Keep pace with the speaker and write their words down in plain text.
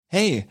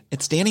Hey,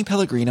 it's Danny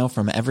Pellegrino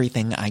from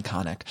Everything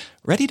Iconic.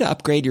 Ready to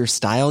upgrade your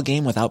style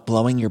game without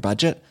blowing your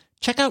budget?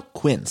 Check out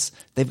Quince.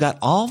 They've got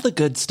all the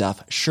good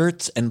stuff,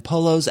 shirts and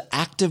polos,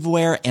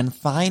 activewear, and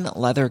fine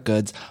leather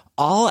goods,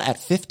 all at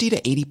 50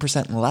 to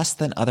 80% less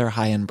than other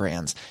high-end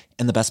brands.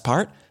 And the best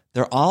part?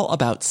 They're all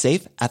about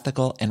safe,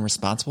 ethical, and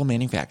responsible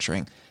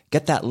manufacturing.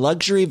 Get that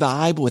luxury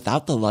vibe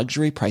without the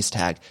luxury price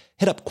tag.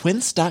 Hit up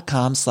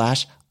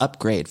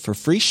quince.com/upgrade for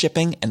free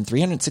shipping and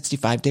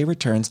 365-day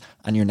returns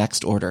on your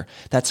next order.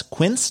 That's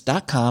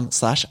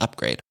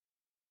quince.com/upgrade.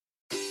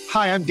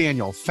 Hi, I'm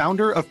Daniel,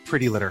 founder of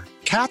Pretty Litter.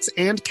 Cats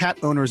and cat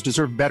owners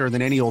deserve better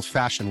than any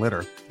old-fashioned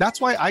litter. That's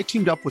why I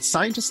teamed up with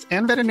scientists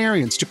and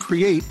veterinarians to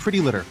create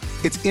Pretty Litter.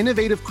 Its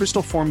innovative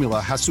crystal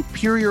formula has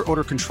superior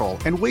odor control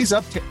and weighs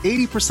up to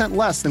 80%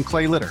 less than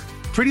clay litter.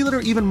 Pretty Litter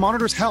even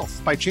monitors health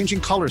by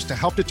changing colors to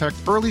help detect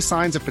early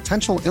signs of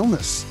potential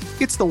illness.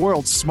 It's the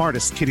world's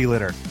smartest kitty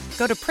litter.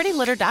 Go to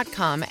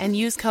prettylitter.com and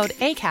use code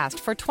ACAST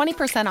for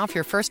 20% off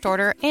your first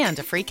order and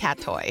a free cat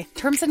toy.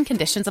 Terms and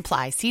conditions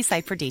apply. See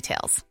site for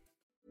details.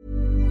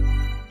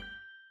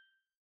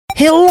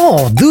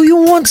 Hello, do you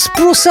want to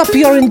spruce up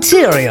your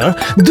interior?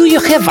 Do you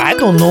have, I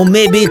don't know,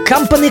 maybe a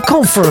company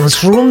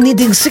conference room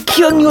needing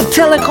secure new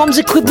telecoms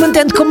equipment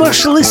and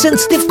commercially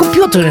sensitive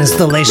computer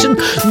installation?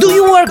 Do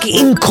you work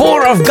in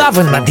core of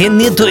government and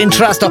need to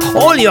entrust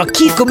all your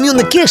key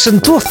communication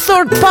to a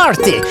third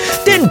party?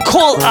 Then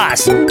call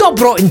us,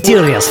 Dobro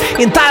Interiors,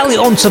 entirely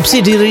owned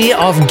subsidiary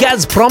of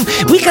Gazprom.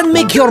 We can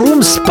make your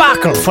room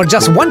sparkle for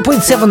just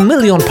 £1.7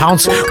 million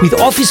with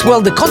office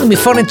world economy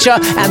furniture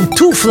and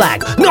 2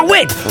 flags. No,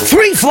 wait!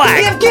 3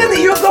 flags!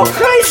 Evgeny, you go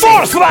crazy!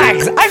 4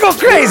 flags! I go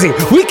crazy!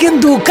 We can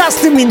do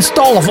custom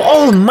install of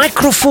all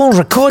microphone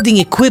recording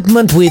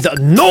equipment with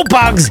no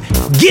bugs,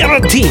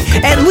 guarantee.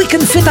 And we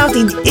can fit out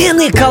in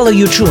any color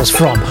you choose,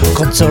 from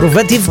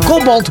conservative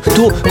cobalt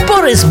to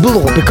Paris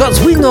blue, because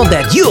we know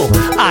that you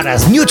are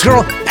as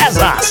neutral as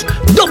us.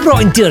 Dobro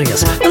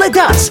Interiors, let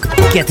us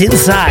get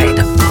inside.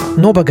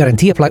 No bug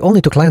guarantee apply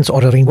only to clients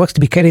ordering works to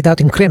be carried out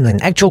in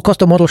Kremlin. Actual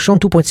cost of model shown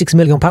 £2.6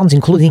 million,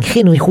 including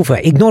Henry Hoover.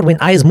 Ignore when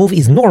eyes move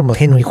is normal.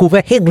 Henry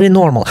Hoover, Henry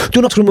normal.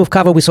 Do not remove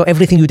cover. We saw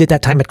everything you did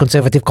that time at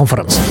Conservative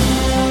Conference.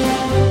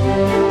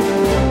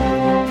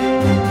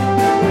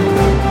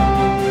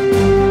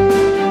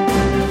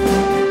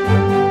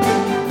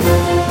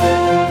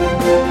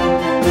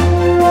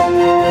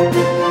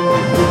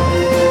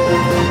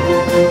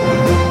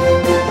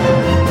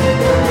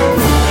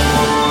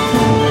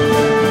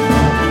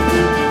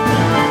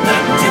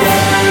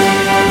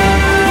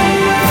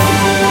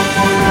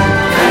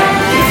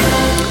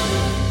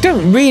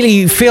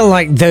 Really feel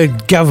like the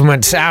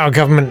government, our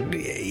government,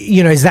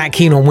 is that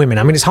keen on women.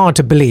 I mean, it's hard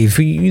to believe.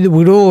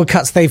 With all the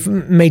cuts they've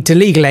made to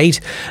legal aid,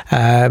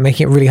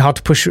 making it really hard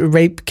to push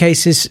rape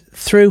cases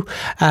through.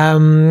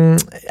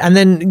 And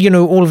then,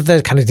 all of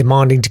the kind of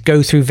demanding to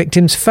go through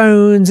victims'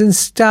 phones and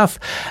stuff.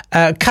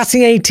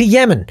 Cutting aid to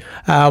Yemen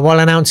while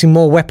announcing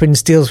more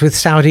weapons deals with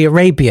Saudi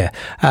Arabia.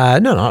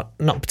 No,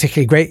 not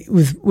particularly great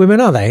with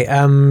women, are they?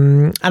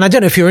 And I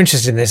don't know if you're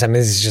interested in this. I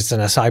mean, this is just an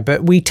aside,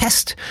 but we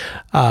test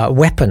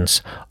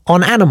weapons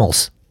on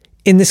animals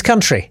in this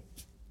country,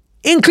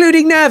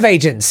 including nerve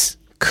agents.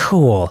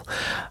 Cool.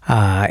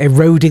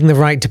 Eroding the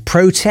right to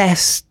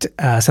protest,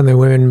 something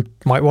women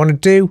might want to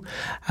do.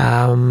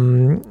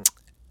 And,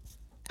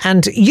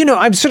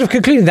 I'm sort of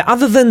concluding that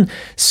other than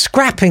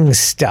scrapping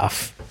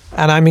stuff,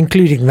 and I'm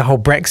including the whole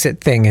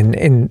Brexit thing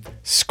in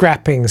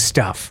scrapping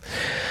stuff,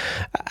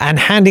 and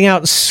handing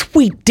out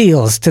sweet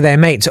deals to their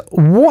mates,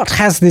 what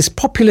has this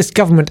populist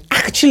government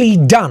actually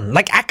done?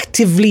 Like,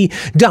 actively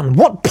done?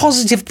 What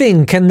positive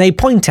thing can they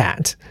point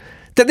at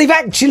that they've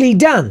actually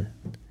done?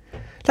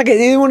 Like,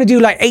 they want to do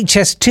like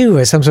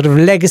HS2 or some sort of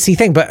legacy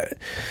thing, but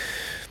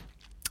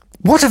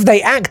what have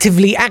they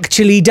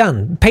actually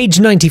done? Page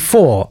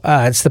 94,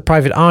 it's the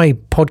Private Eye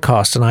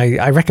podcast, and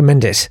I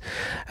recommend it.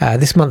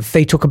 This month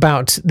they talk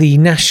about the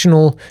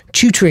National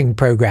Tutoring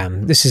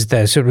Programme. This is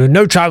the sort of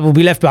no child will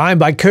be left behind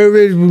by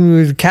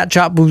COVID, catch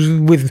up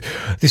with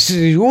this,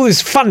 all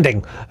this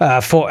funding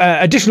for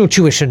additional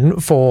tuition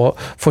for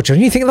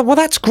children. You think, well,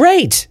 that's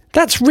great.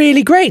 That's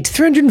really great.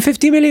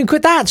 350 million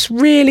quid, that's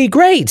really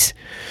great.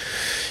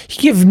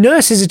 You give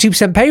nurses a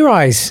 2% pay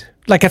rise.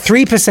 Like a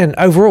 3%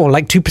 overall,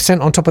 like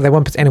 2% on top of their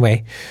 1%.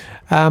 Anyway,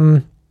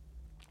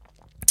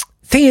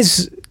 thing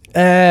is,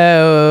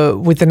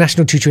 with the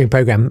National Tutoring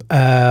Programme,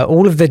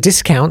 all of the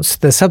discounts,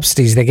 the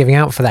subsidies they're giving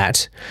out for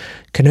that,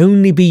 can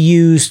only be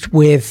used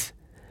with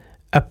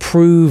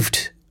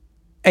approved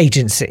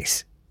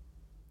agencies.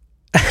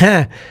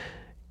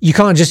 You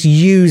can't just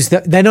use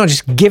that. They're not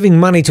just giving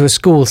money to a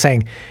school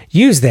saying,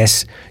 use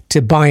this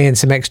to buy in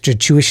some extra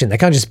tuition. They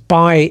can't just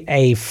buy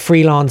a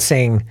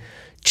freelancing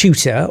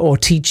tutor or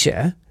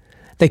teacher.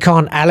 They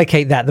can't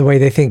allocate that the way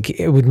they think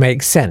it would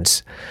make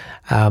sense.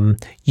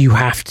 You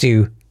have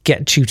to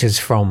get tutors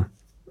from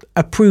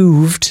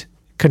approved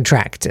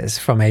contractors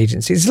from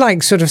agencies. It's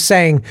like sort of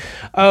saying,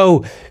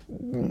 oh,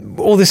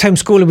 all this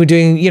homeschooling we're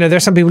doing, there are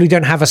some people who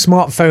don't have a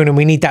smartphone and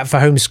we need that for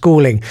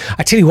homeschooling.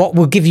 I tell you what,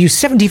 we'll give you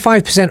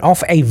 75%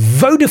 off a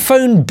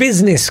Vodafone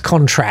business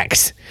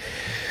contract,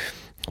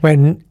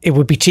 when it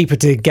would be cheaper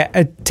to get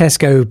a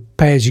Tesco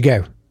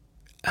pay-as-you-go.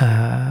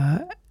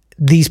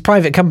 These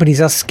private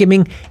companies are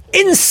skimming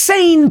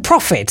insane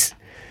profit,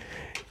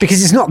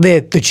 because it's not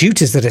the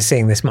tutors that are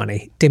seeing this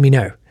money, dimmy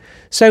no.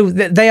 So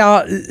they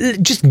are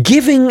just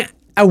giving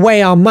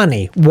away our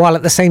money while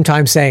at the same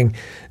time saying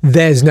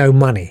there's no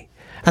money.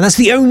 And that's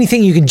the only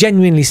thing you can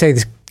genuinely say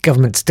this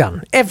government's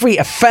done. Every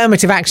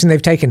affirmative action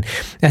they've taken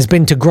has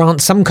been to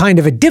grant some kind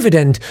of a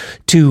dividend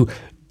to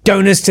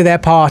donors to their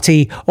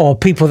party or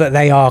people that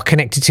they are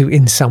connected to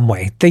in some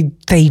way.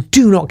 They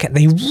do not care.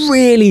 They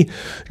really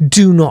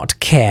do not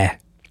care.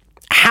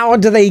 How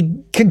do they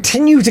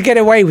continue to get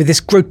away with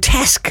this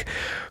grotesque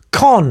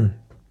con?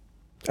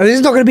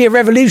 There's not going to be a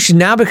revolution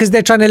now because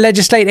they're trying to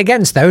legislate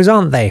against those,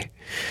 aren't they?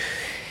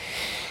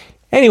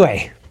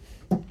 Anyway,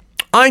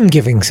 I'm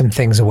giving some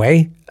things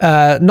away.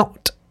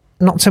 Not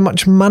so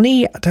much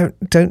money. I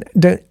don't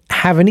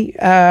have any.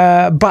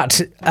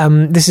 But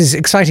this is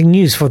exciting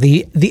news for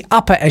the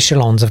upper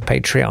echelons of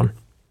Patreon.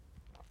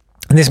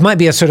 And this might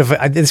be I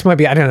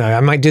don't know,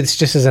 I might do this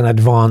just as an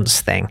advance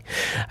thing.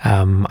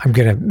 I'm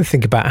going to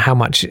think about how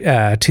much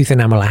tooth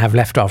enamel I have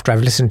left after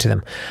I've listened to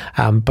them.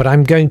 But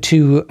I'm going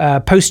to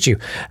post you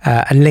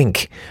a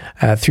link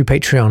through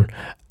Patreon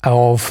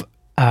of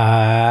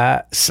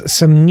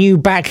some new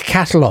back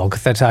catalogue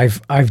that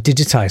I've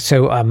digitized.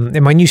 So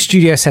in my new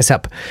studio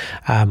setup,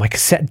 my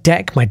cassette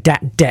deck, my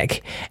DAT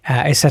deck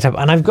is set up,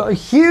 and I've got a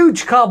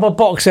huge cardboard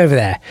box over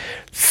there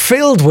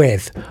filled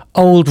with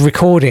old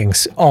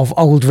recordings of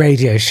old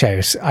radio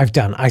shows I've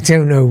done. I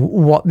don't know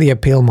what the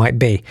appeal might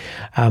be.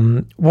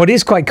 What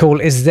is quite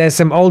cool is there's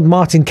some old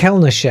Martin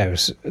Kellner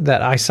shows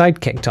that I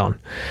sidekicked on,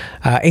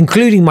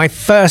 including my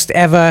first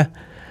ever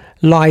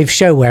live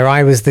show where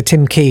I was the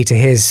Tim Key to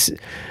his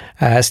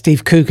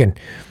Steve Coogan,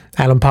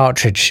 Alan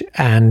Partridge,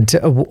 and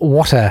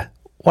what a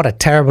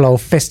terrible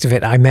old fist of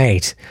it I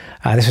made.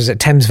 This was at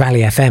Thames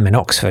Valley FM in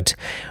Oxford,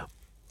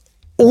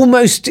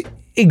 almost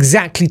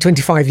exactly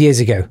 25 years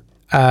ago.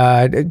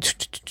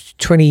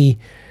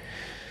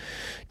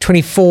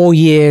 24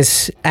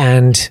 years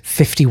and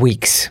 50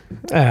 weeks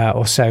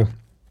or so.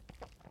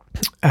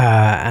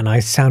 And I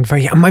sound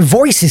very young. My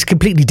voice is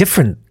completely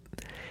different.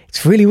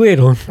 It's really weird.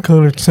 I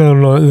kind of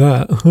sound like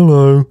that.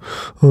 Hello,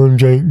 I'm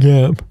Jake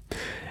Gapp.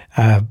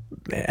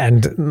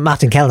 And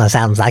Martin Kellner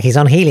sounds like he's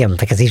on helium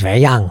because he's very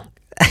young.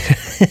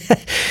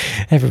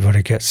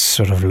 Everybody gets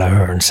sort of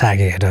lower and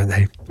saggier, don't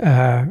they?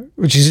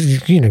 Which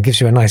is, gives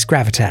you a nice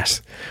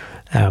gravitas.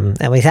 And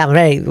we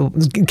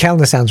sound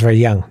Kellner sounds very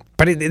young.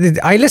 But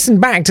I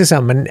listened back to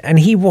some and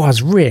he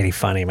was really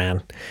funny,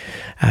 man.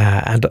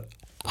 And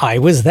I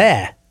was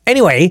there.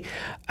 Anyway,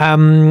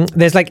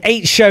 there's like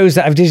 8 shows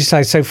that I've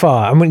digitized so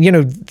far. I mean,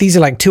 these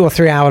are like 2 or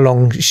 3 hour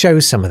long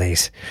shows, some of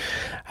these.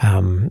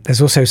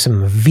 There's also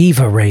some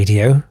Viva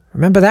Radio.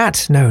 Remember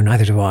that? No,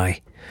 neither do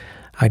I.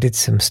 I did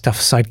some stuff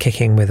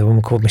sidekicking with a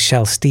woman called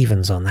Michelle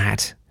Stevens on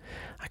that.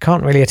 I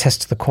can't really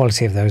attest to the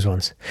quality of those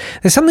ones.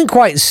 There's something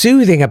quite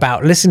soothing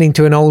about listening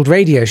to an old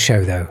radio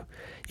show, though.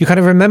 You kind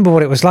of remember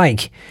what it was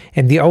like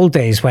in the old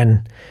days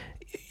when,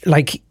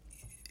 like,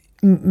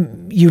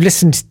 you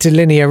listened to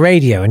linear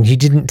radio and you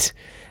didn't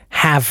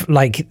have,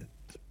 like,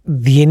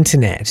 the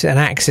internet and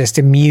access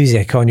to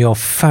music on your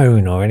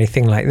phone or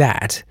anything like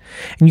that,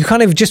 and you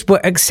kind of just were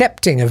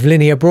accepting of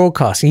linear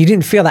broadcasting. You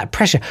didn't feel that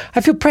pressure.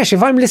 I feel pressure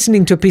if I'm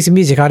listening to a piece of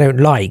music I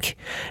don't like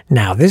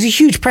now. There's a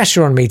huge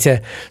pressure on me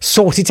to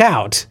sort it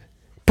out,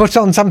 put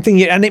on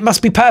something, and it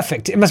must be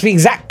perfect. It must be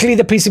exactly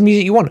the piece of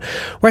music you want.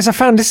 Whereas I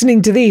found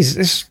listening to these,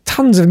 there's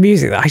tons of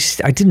music that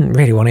I didn't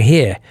really want to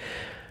hear,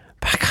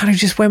 but I kind of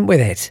just went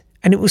with it.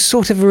 And it was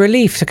sort of a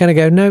relief to kind of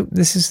go, no,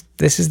 this is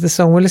the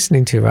song we're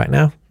listening to right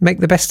now. Make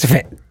the best of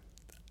it.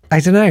 I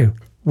don't know.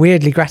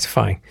 Weirdly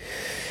gratifying.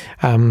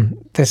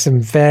 There's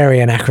some very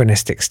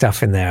anachronistic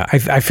stuff in there.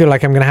 I feel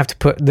like I'm going to have to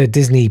put the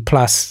Disney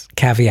Plus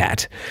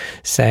caveat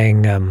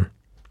saying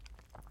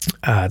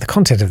the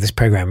content of this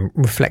program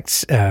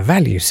reflects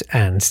values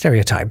and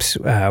stereotypes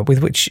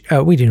with which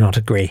we do not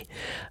agree.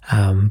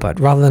 But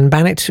rather than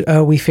ban it,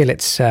 we feel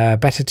it's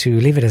better to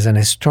leave it as an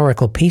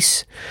historical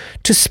piece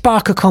to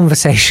spark a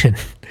conversation.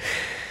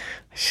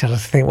 I shall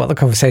think what the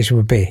conversation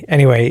would be.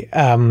 Anyway,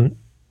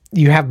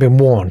 you have been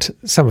warned.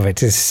 Some of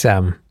it is,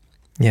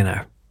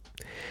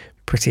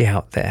 pretty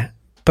out there.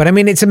 But I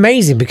mean, it's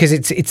amazing because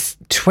it's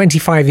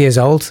 25 years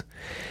old,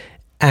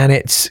 and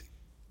it's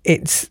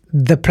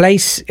the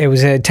place. It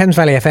was a Thames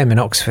Valley FM in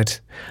Oxford.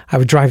 I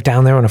would drive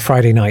down there on a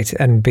Friday night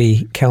and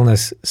be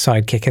Kellner's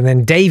sidekick, and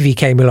then Davey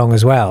came along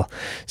as well.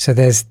 So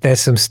there's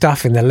some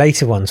stuff in the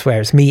later ones where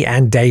it's me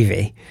and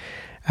Davey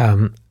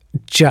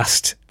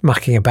just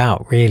mucking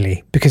about,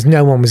 really, because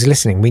no one was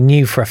listening. We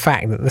knew for a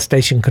fact that the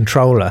station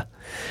controller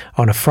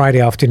on a Friday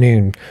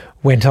afternoon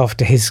went off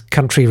to his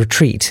country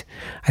retreat,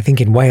 I think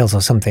in Wales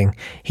or something.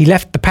 He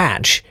left the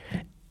patch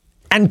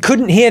and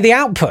couldn't hear the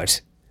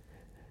output.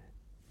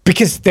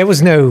 because there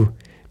was no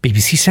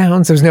BBC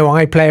Sounds, there was no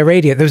iPlayer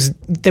radio.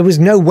 There was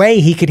no way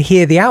he could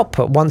hear the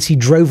output once he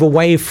drove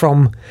away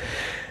from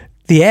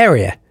the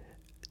area.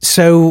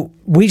 So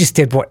we just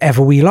did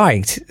whatever we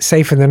liked,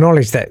 safe in the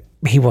knowledge that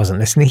he wasn't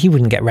listening. He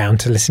wouldn't get round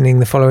to listening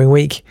the following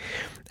week.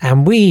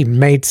 And we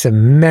made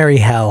some merry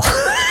hell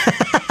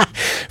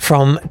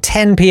from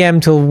 10 p.m.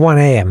 till 1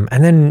 a.m.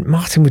 And then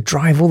Martin would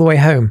drive all the way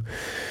home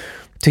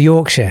to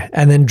Yorkshire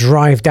and then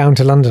drive down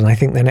to London, I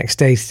think the next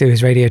day, to do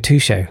his Radio 2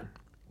 show.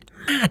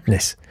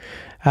 Madness.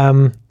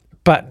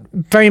 But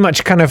very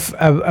much kind of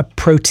a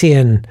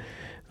protean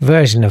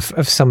version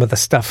of some of the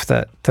stuff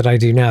that I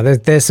do now.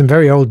 There's some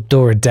very old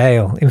Dora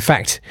Dale. In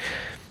fact,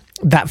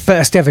 that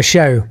first ever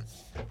show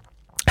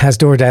has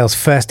Dora Dale's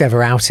first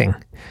ever outing,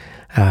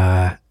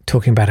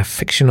 talking about a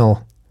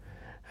fictional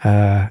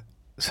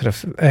sort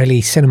of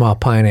early cinema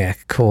pioneer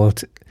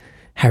called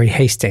Harry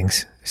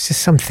Hastings. It's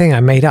just something I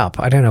made up.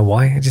 I don't know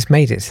why. I just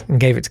made it and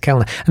gave it to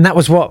Kellner. And that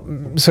was what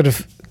sort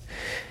of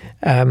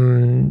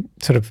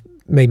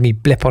made me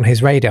blip on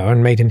his radar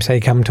and made him say,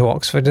 come to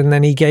Oxford. And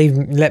then he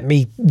let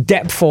me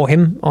dep for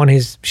him on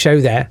his show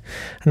there.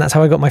 And that's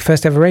how I got my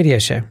first ever radio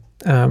show.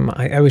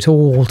 I owe it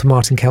all to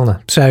Martin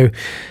Kellner. So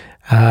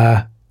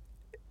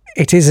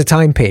it is a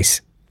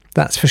timepiece,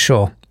 that's for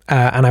sure.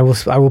 And I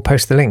will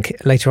post the link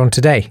later on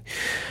today.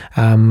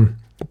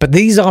 But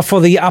these are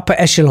for the upper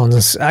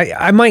echelons.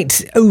 I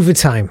might over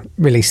time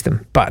release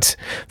them, but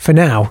for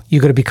now,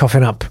 you've got to be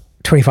coughing up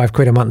 25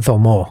 quid a month or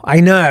more. I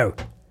know.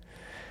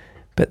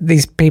 But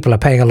these people are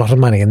paying a lot of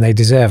money and they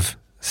deserve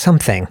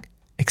something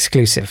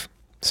exclusive.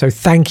 So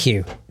thank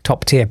you,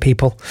 top tier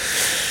people.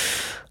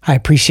 I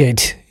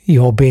appreciate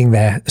your being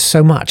there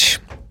so much.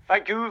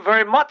 Thank you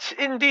very much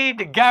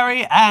indeed,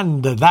 Gary.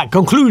 And that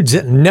concludes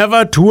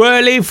Never Too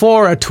Early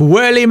for a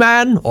Twirly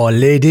Man or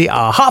Lady,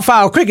 a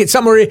half-hour cricket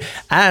summary.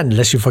 And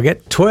lest you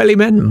forget, Twirly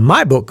Men,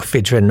 my book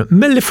featuring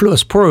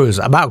mellifluous prose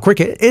about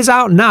cricket, is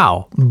out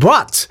now.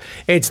 But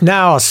it's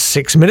now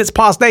 6 minutes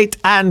past 8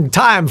 and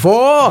time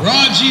for...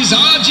 Raji's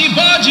Argy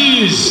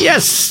Bargies!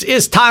 Yes,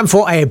 it's time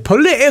for a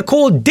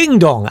political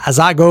ding-dong as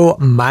I go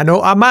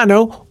mano a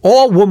mano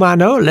or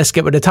womano, let's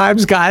get with the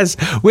times, guys,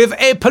 with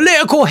a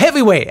political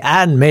heavyweight.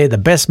 And may the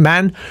best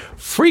man,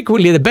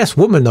 frequently the best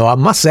woman though, I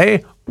must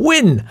say,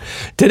 win.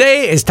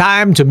 Today is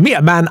time to meet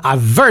a man I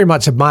very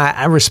much admire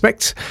and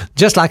respect.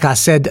 Just like I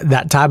said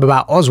that time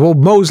about Oswald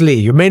Mosley.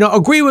 You may not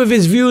agree with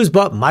his views,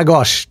 but my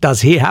gosh,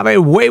 does he have a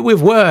way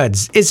with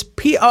words. It's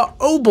Peter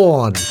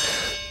Oborne.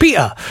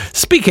 Peter,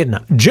 speaking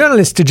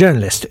journalist to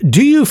journalist,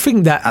 do you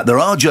think that... There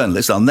are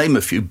journalists, I'll name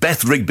a few.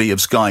 Beth Rigby of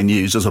Sky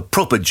News does a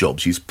proper job.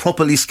 She's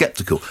properly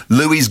sceptical.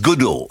 Louise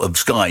Goodall of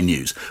Sky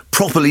News,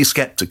 properly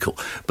sceptical.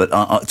 But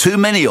too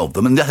many of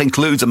them, and that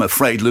includes, I'm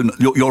afraid,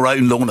 your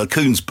own Lorna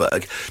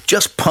Koonsberg,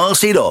 just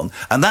pass it on.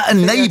 And that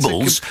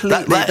enables...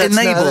 I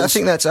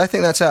think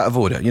that's out of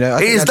order. You know,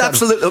 it is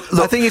absolutely...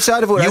 I think it's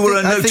out of order.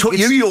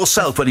 You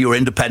yourself, when you were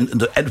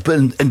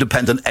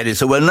independent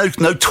editor, were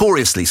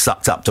notoriously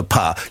sucked up to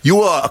power. You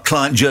are a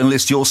client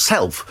journalist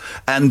yourself,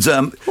 and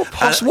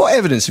what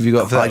evidence have you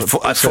got for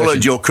that? I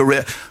followed your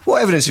career.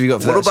 What evidence have you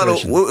got for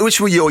that? Which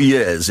were your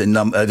years in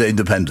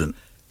Independent?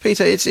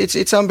 Peter,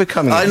 it's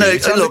unbecoming. I know.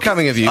 It's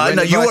unbecoming of you. I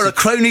know you are a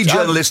crony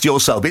journalist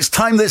yourself. It's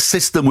time this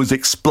system was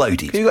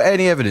exploding. Have you got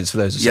any evidence for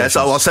those assertions? Yes,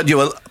 I'll send you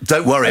a...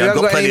 Don't worry, I've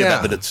got plenty of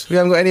evidence. We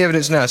haven't got any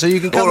evidence now, so you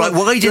can come... All right,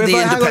 why did the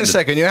Independent... Hang on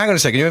a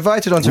second. You're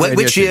invited onto Radio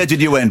 2. Which year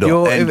did you end on?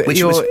 You're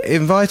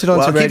invited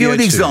onto Radio 2. I'll give you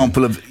an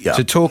example of...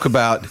 To talk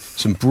about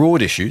some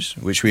broad issues,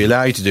 which we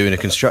allow you to do in a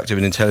constructive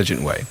and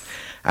intelligent way.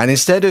 And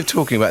instead of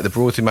talking about the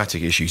broad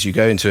thematic issues, you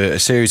go into a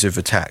series of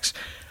attacks.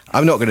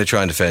 I'm not going to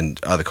try and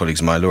defend other colleagues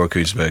of mine. Laura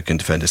Koonsberg can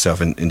defend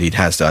herself, and indeed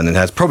has done, and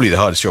has probably the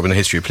hardest job in the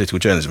history of political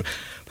journalism.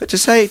 But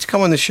to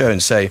come on the show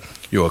and say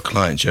you're a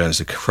client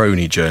journalist, a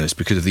crony journalist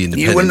because of the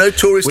Independent... You were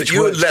notorious,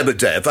 you and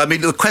Lebedev. I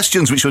mean, the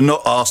questions which were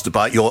not asked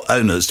about your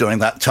owners during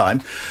that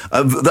time,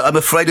 I'm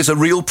afraid is a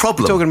real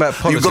problem. You're talking about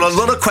politics. You've got a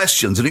lot of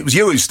questions, and it was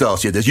you who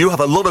started this. You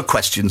have a lot of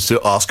questions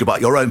to ask about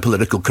your own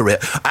political career,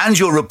 and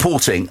you're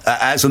reporting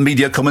as a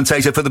media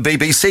commentator for the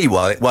BBC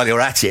while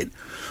you're at it.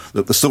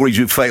 Look, the stories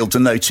you failed to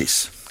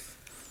notice.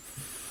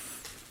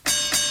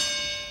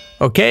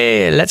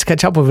 Okay, let's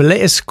catch up with the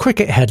latest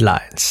cricket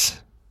headlines.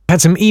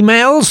 Had some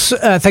emails.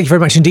 Thank you very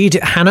much indeed,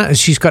 Hannah.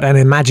 She's got an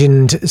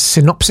imagined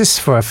synopsis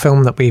for a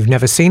film that we've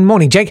never seen.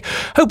 Morning, Jake.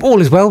 Hope all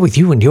is well with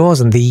you and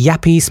yours and the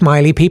yappy,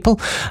 smiley people.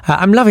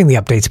 I'm loving the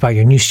updates about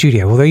your new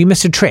studio, although you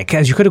missed a trick,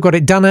 as you could have got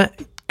it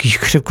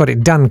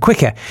done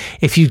quicker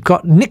if you'd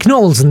got Nick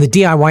Knowles and the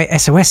DIY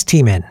SOS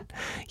team in.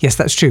 Yes,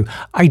 that's true.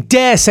 I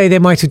dare say they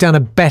might have done a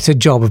better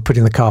job of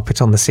putting the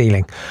carpet on the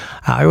ceiling.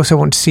 I also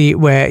want to see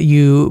where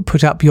you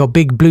put up your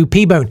big blue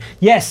P-bone.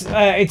 Yes,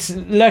 it's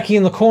lurking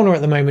in the corner at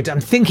the moment.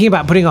 I'm thinking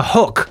about putting a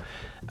hook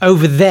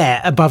over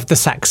there above the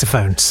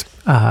saxophones.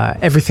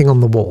 Everything on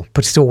the wall.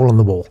 Put it all on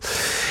the wall.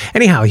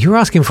 Anyhow, you were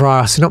asking for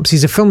our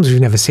synopses of films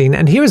we've never seen,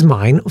 and here is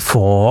mine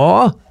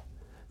for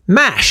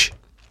MASH.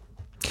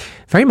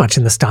 Very much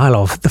in the style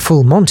of The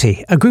Full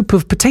Monty, a group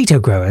of potato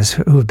growers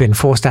who have been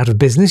forced out of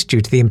business due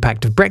to the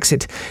impact of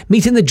Brexit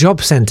meet in the job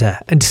centre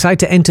and decide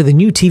to enter the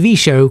new TV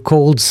show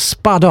called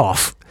Spud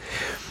Off.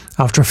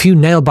 After a few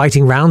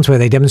nail-biting rounds where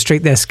they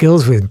demonstrate their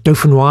skills with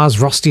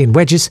dauphinoise, rosti and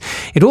wedges,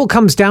 it all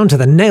comes down to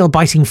the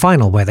nail-biting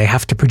final where they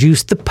have to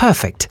produce the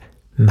perfect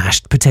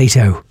mashed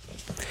potato.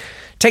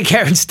 Take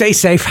care and stay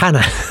safe,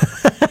 Hannah.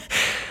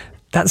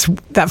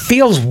 That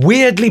feels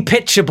weirdly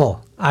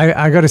pitchable,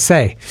 I got to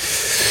say.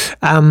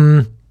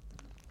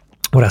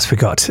 What else we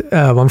got?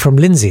 One from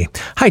Lindsay.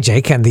 Hi,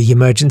 Jake, and the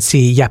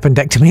emergency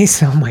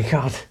yapendectomies. Oh, my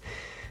God.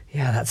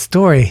 Yeah, that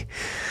story.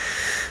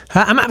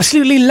 I'm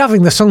absolutely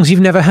loving the songs you've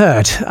never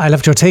heard. I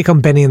loved your take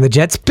on Benny and the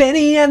Jets.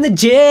 Benny and the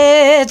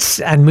Jets!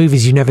 And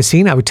movies you've never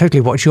seen. I would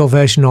totally watch your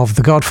version of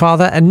The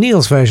Godfather and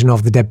Neil's version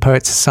of The Dead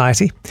Poets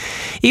Society.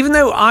 Even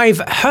though I've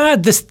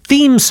heard this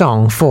theme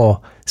song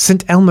for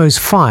St. Elmo's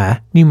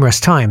Fire numerous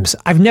times,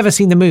 I've never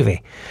seen the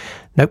movie.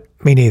 Nope,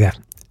 me neither.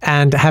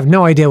 And have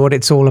no idea what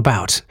it's all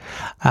about.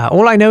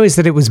 All I know is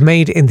that it was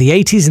made in the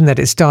 80s and that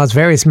it stars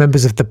various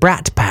members of the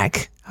Brat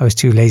Pack. I was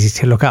too lazy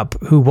to look up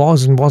who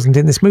was and wasn't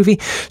in this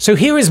movie, so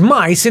here is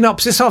my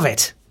synopsis of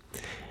it.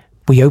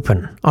 We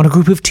open on a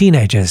group of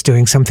teenagers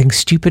doing something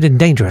stupid and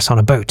dangerous on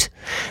a boat.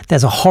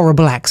 There's a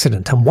horrible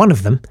accident, and one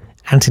of them,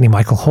 Anthony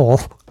Michael Hall,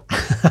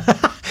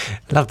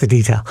 love the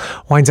detail,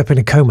 winds up in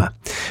a coma.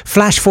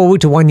 Flash forward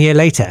to 1 year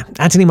later.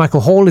 Anthony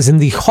Michael Hall is in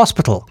the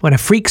hospital when a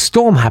freak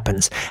storm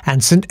happens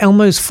and St.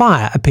 Elmo's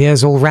Fire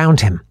appears all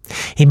round him.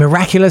 He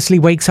miraculously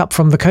wakes up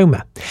from the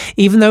coma.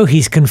 Even though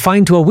he's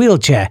confined to a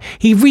wheelchair,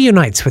 he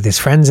reunites with his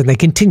friends and they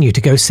continue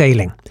to go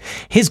sailing.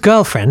 His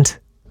girlfriend,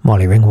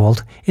 Molly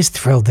Ringwald, is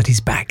thrilled that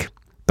he's back.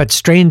 But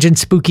strange and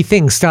spooky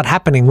things start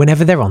happening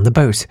whenever they're on the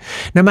boat.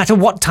 No matter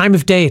what time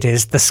of day it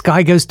is, the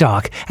sky goes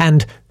dark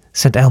and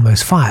St.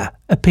 Elmo's Fire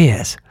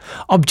appears.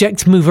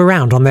 Objects move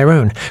around on their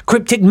own.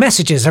 Cryptic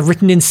messages are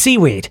written in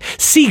seaweed.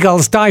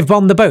 Seagulls dive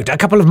bomb the boat. A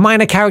couple of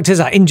minor characters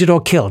are injured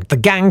or killed. The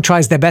gang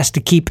tries their best to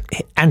keep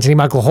Anthony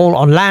Michael Hall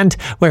on land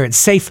where it's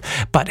safe,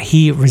 but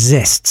he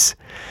resists.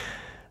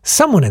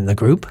 Someone in the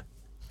group,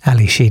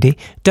 Ali Sheedy,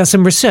 does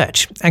some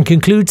research and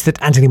concludes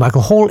that Anthony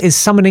Michael Hall is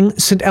summoning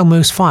St.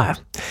 Elmo's Fire.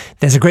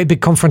 There's a great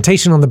big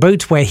confrontation on the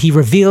boat where he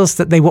reveals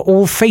that they were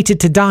all fated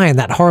to die in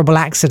that horrible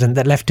accident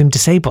that left him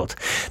disabled.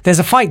 There's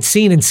a fight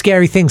scene and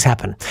scary things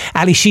happen.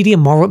 Ali Sheedy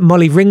and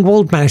Molly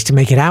Ringwald manage to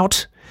make it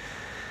out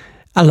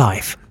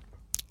alive.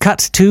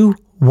 Cut to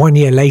 1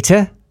 year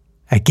later.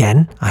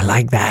 Again, I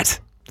like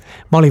that.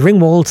 Molly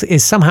Ringwald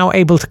is somehow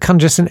able to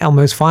conjure St.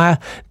 Elmo's Fire,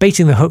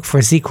 baiting the hook for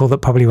a sequel that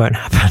probably won't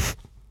happen.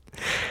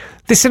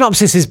 This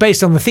synopsis is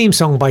based on the theme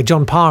song by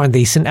John Parr and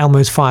the St.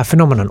 Elmo's Fire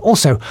phenomenon.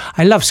 Also,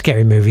 I love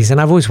scary movies and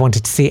I've always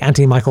wanted to see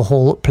Anthony Michael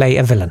Hall play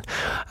a villain.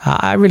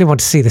 I really want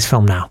to see this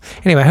film now.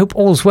 Anyway, I hope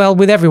all's well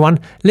with everyone.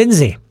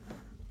 Lindsay,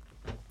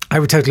 I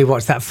would totally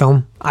watch that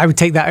film. I would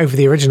take that over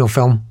the original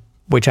film,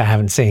 which I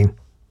haven't seen,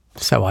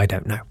 so I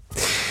don't know.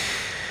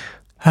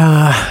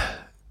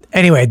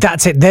 Anyway,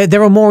 that's it.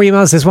 There are more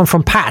emails. There's one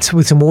from Pat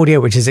with some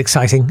audio, which is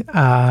exciting.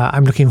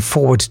 I'm looking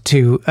forward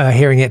to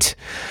hearing it.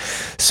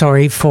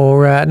 Sorry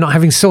for not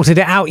having sorted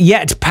it out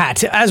yet,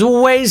 Pat. As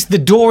always, the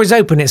door is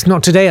open. It's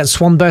not today at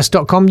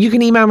swanburst.com. You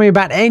can email me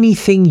about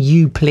anything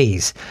you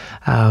please.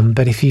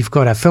 But if you've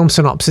got a film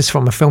synopsis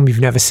from a film you've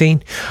never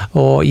seen,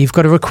 or you've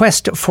got a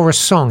request for a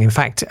song. In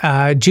fact,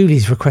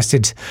 Julie's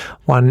requested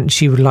one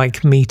she would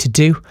like me to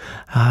do.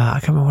 I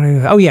can't remember what it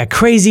is. Oh yeah,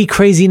 Crazy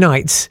Crazy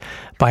Nights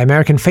by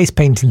American face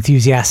paint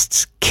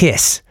enthusiasts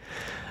Kiss.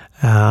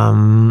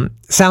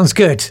 Sounds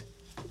good.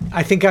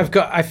 I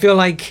feel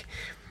like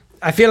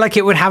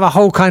it would have a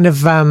whole kind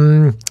of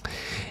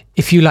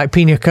if you like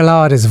pina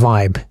coladas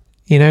vibe,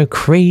 you know,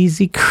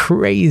 crazy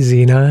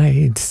crazy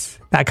nights,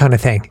 that kind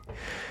of thing.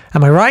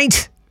 Am I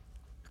right?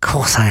 Of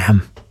course I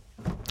am.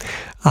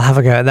 I'll have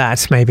a go at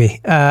that, maybe.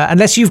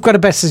 Unless you've got a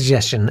better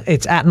suggestion.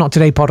 It's at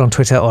NotTodayPod on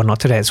Twitter or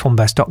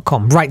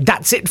nottoday@swanburst.com. Right,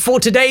 that's it for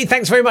today.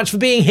 Thanks very much for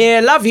being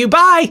here. Love you.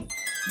 Bye.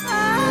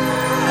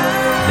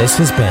 This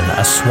has been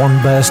a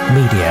Swanburst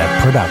Media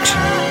production.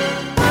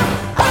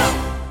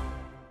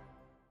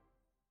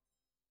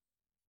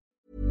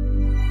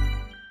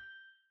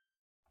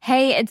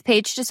 Hey, it's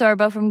Paige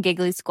DeSorbo from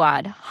Giggly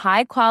Squad.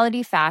 High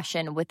quality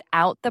fashion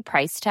without the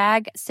price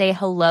tag. Say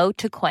hello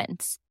to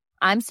Quince.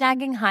 I'm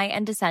snagging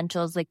high-end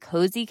essentials like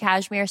cozy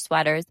cashmere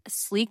sweaters,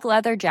 sleek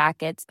leather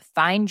jackets,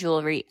 fine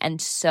jewelry,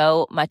 and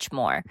so much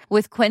more.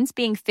 With Quince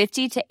being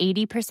 50 to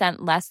 80%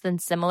 less than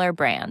similar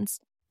brands.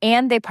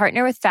 And they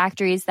partner with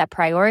factories that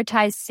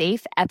prioritize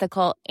safe,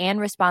 ethical, and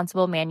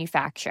responsible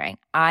manufacturing.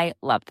 I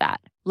love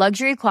that.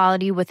 Luxury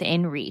quality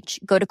within reach.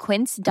 Go to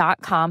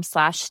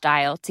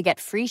quince.com/style to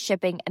get free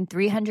shipping and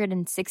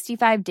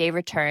 365-day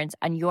returns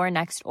on your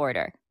next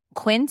order.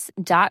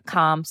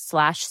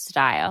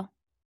 Quince.com/style.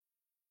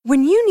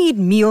 When you need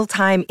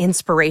mealtime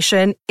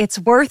inspiration, it's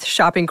worth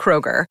shopping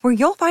Kroger, where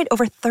you'll find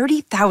over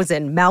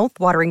 30,000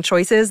 mouth-watering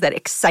choices that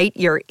excite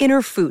your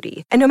inner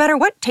foodie. And no matter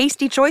what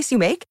tasty choice you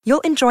make,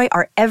 you'll enjoy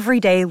our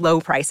everyday low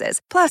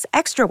prices, plus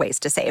extra ways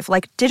to save,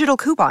 like digital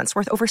coupons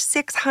worth over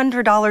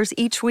 $600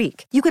 each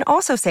week. You can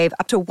also save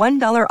up to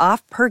 $1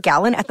 off per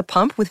gallon at the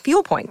pump with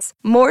fuel points.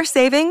 More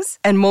savings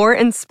and more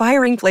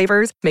inspiring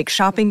flavors make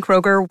shopping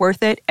Kroger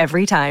worth it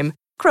every time.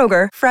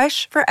 Kroger,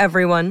 fresh for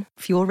everyone.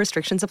 Fuel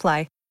restrictions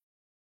apply.